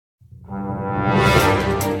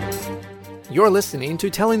You're listening to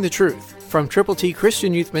Telling the Truth from Triple T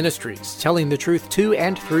Christian Youth Ministries, telling the truth to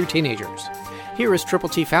and through teenagers. Here is Triple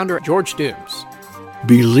T founder George Dooms.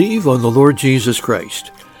 Believe on the Lord Jesus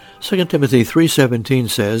Christ. 2 Timothy 3:17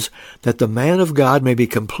 says that the man of God may be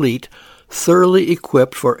complete, thoroughly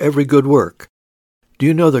equipped for every good work. Do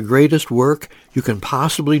you know the greatest work you can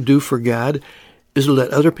possibly do for God is to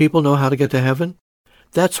let other people know how to get to heaven?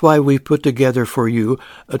 That's why we've put together for you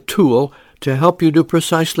a tool to help you do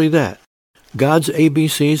precisely that. God's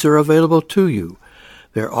ABCs are available to you.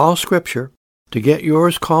 They're all Scripture. To get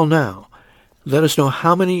yours, call now. Let us know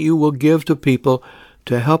how many you will give to people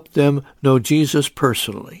to help them know Jesus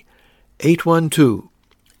personally.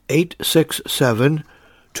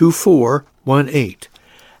 812-867-2418.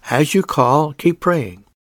 As you call, keep praying.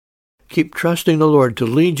 Keep trusting the Lord to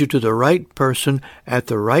lead you to the right person at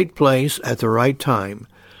the right place at the right time,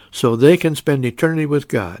 so they can spend eternity with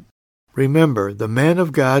God. Remember, the man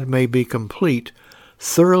of God may be complete,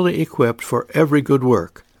 thoroughly equipped for every good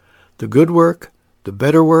work. The good work, the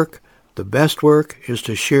better work, the best work is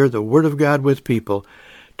to share the Word of God with people,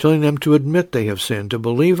 telling them to admit they have sinned, to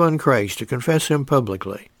believe on Christ, to confess Him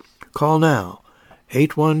publicly. Call now,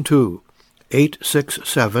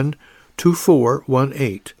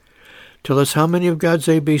 812-867-2418. Tell us how many of God's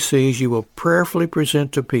ABCs you will prayerfully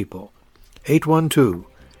present to people.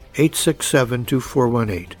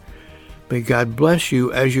 812-867-2418. May God bless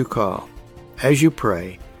you as you call, as you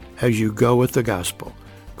pray, as you go with the gospel.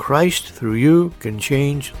 Christ, through you, can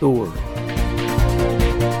change the world.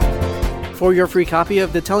 For your free copy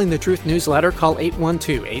of the Telling the Truth newsletter, call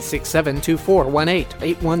 812-867-2418,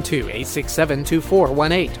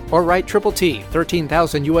 812-867-2418, or write Triple T,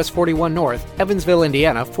 13,000 U.S. 41 North, Evansville,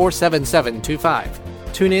 Indiana, 47725.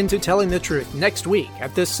 Tune in to Telling the Truth next week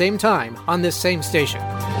at this same time on this same station.